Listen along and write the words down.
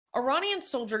Iranian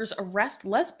soldiers arrest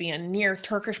lesbian near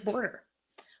Turkish border.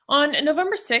 On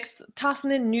November 6th,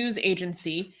 Tasnim News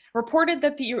Agency reported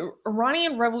that the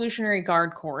Iranian Revolutionary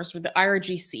Guard Corps, or the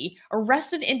IRGC,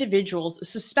 arrested individuals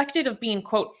suspected of being,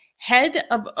 quote, head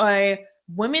of a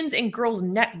women's and girls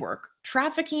network,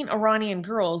 trafficking Iranian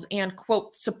girls, and,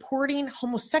 quote, supporting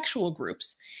homosexual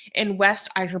groups in the West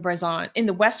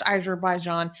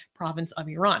Azerbaijan province of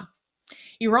Iran.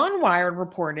 IranWire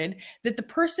reported that the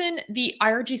person the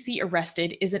IRGC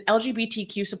arrested is an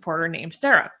LGBTQ supporter named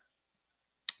Sareh.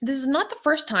 This is not the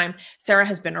first time Sareh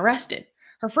has been arrested.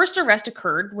 Her first arrest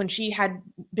occurred when she had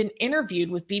been interviewed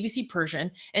with BBC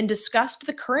Persian and discussed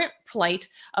the current plight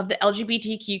of the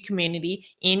LGBTQ community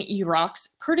in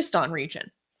Iraq's Kurdistan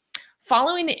region.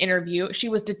 Following the interview, she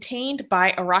was detained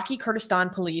by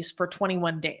Iraqi-Kurdistan police for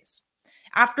 21 days.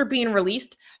 After being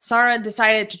released, Sareh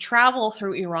decided to travel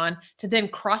through Iran to then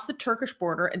cross the Turkish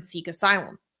border and seek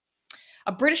asylum.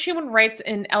 A British human rights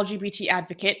and LGBT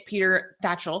advocate, Peter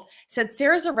Tatchell, said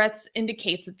Sareh's arrest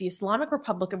indicates that the Islamic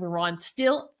Republic of Iran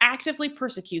still actively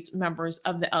persecutes members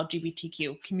of the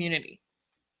LGBTQ community.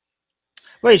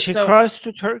 Wait, she crossed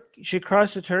to Turkey? She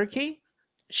crossed to Turkey?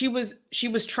 She was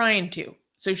trying to.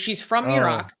 So she's from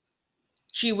Iraq.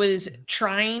 She was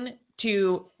trying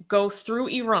to go through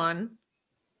Iran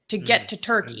to get to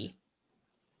Turkey.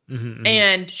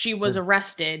 And she was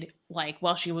arrested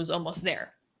while she was almost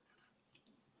there.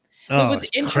 But what's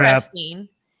interesting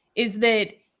is that,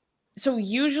 so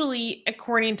usually,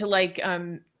 according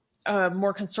to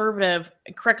more conservative,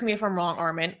 correct me if I'm wrong,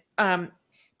 Armin,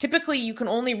 typically you can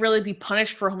only really be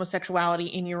punished for homosexuality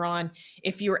in Iran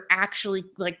if you're actually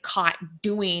caught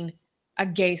doing a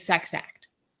gay sex act.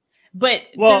 But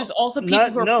there's also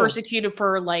people who are persecuted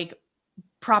for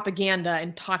propaganda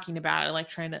and talking about it,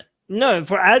 trying to. No,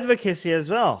 for advocacy as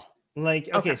well.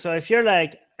 Okay, so if you're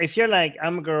like,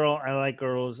 I'm a girl, I like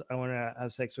girls, I want to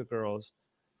have sex with girls,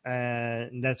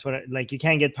 and that's what you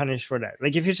can't get punished for that.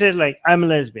 If you say I'm a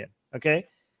lesbian, okay,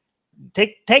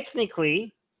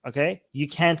 technically, okay, you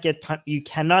cannot get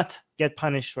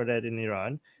punished for that in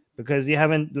Iran because you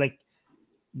haven't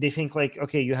they think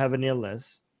okay, you have an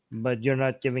illness, but you're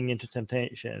not giving into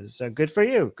temptations. So good for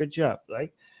you, good job.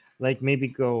 Maybe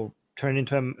go turn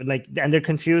into and they're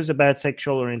confused about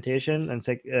sexual orientation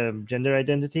and gender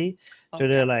identity. So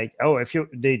they're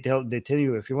they tell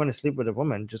you if you want to sleep with a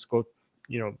woman, just go,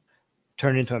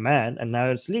 turn into a man, and now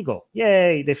it's legal.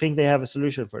 Yay! They think they have a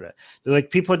solution for that. They're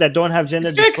people that don't have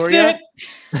gender dysphoria.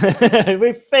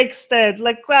 We fixed it.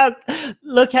 Wow,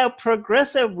 look how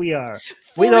progressive we are.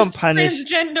 We don't punish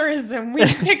transgenderism. We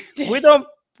fixed it.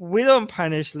 We don't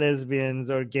punish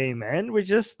lesbians or gay men. We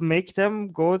just make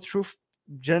them go through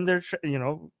gender,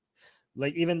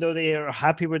 even though they are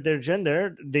happy with their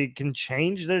gender, they can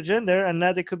change their gender, and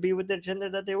now they could be with their gender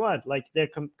that they want. They're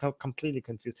completely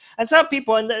confused. And some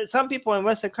people in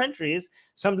Western countries,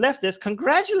 some leftists,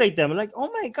 congratulate them.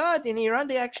 Oh my God, in Iran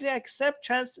they actually accept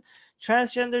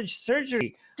transgender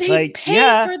surgery. They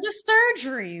pay for the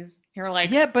surgeries. You're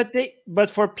but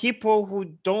for people who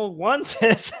don't want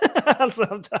it,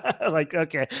 sometimes,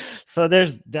 okay, so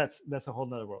that's a whole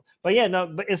nother world. But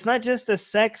but it's not just the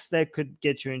sex that could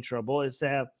get you in trouble. It's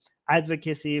the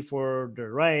advocacy for the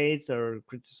rights or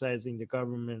criticizing the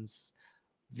government's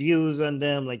views on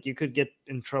them. You could get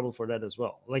in trouble for that as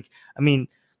well.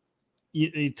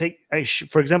 You take,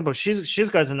 for example, she's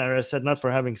gotten arrested not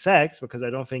for having sex, because I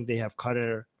don't think they have caught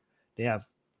her. They have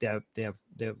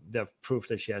proof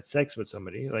that she had sex with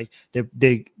somebody.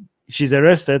 She's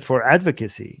arrested for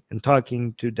advocacy and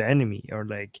talking to the enemy, or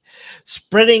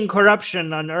spreading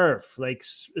corruption on earth,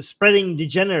 spreading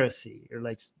degeneracy, or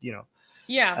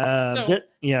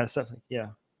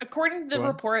According to the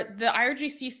report, the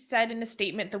IRGC said in a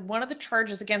statement that one of the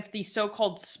charges against the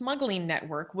so-called smuggling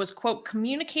network was, quote,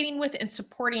 communicating with and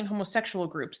supporting homosexual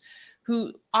groups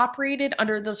who operated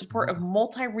under the support of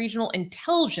multi-regional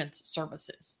intelligence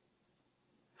services.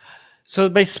 So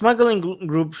by smuggling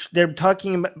groups, they're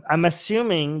talking about, I'm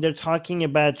assuming they're talking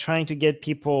about trying to get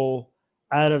people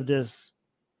out of this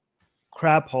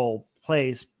crap hole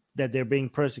place that they're being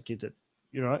persecuted.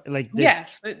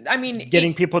 Yes, I mean,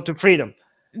 getting people to freedom.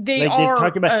 They are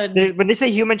talking about when they say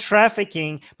human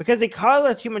trafficking, because they call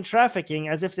it human trafficking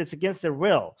as if it's against their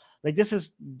will. This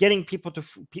is getting people to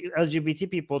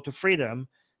LGBT people to freedom.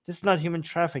 This is not human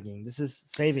trafficking. This is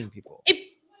saving people.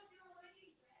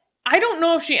 I don't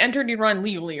know if she entered Iran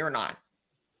legally or not.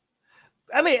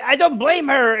 I mean, I don't blame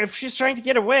her if she's trying to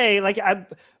get away. I'm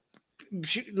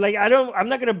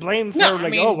not gonna blame her.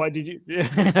 Oh, why did you?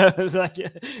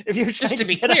 If you're trying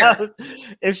to get out,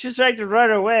 if she's trying to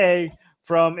run away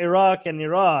from Iraq and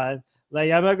Iran, Like,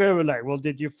 I'm not gonna be like, well,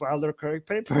 did you file the correct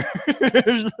papers?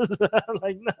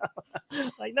 Like, no,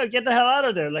 like, no, get the hell out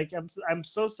of there. Like, I'm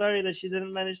so sorry that she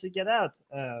didn't manage to get out.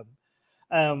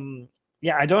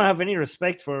 Yeah, I don't have any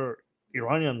respect for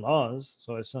Iranian laws,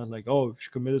 so it's not like, oh, she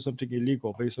committed something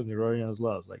illegal based on Iranian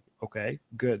laws. Like, okay,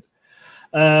 good.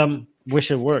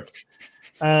 Wish it worked.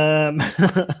 Yeah,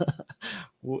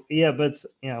 but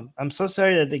I'm so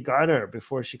sorry that they got her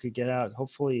before she could get out.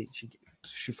 Hopefully,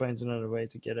 she finds another way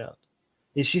to get out.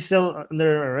 Is she still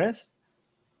under arrest?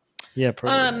 Yeah,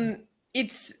 probably.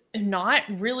 It's not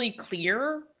really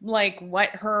clear like what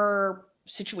her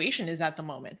situation is at the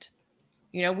moment.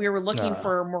 You know, we were looking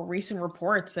for more recent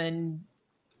reports, and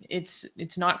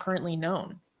it's not currently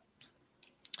known.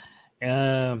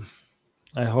 I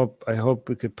hope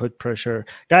we could put pressure.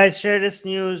 Guys, share this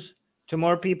news to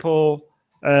more people,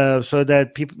 so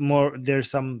that there's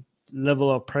some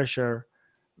level of pressure.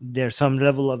 There's some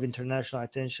level of international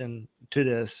attention to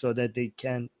this, so that they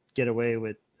can't get away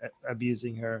with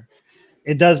abusing her.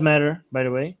 It does matter, by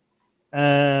the way.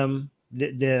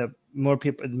 The more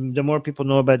people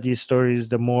know about these stories,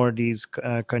 the more these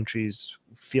countries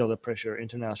feel the pressure,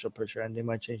 international pressure, and they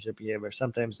might change their behavior.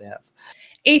 Sometimes they have.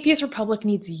 Atheist Republic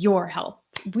needs your help.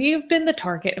 We've been the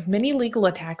target of many legal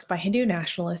attacks by Hindu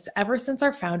nationalists ever since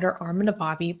our founder, Armin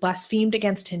Navabi, blasphemed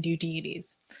against Hindu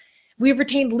deities. We have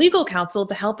retained legal counsel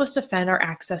to help us defend our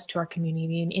access to our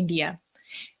community in India.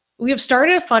 We have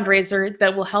started a fundraiser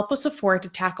that will help us afford to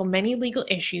tackle many legal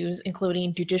issues,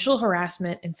 including judicial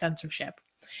harassment and censorship.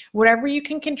 Whatever you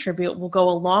can contribute will go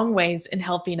a long ways in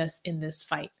helping us in this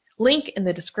fight. Link in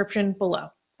the description below.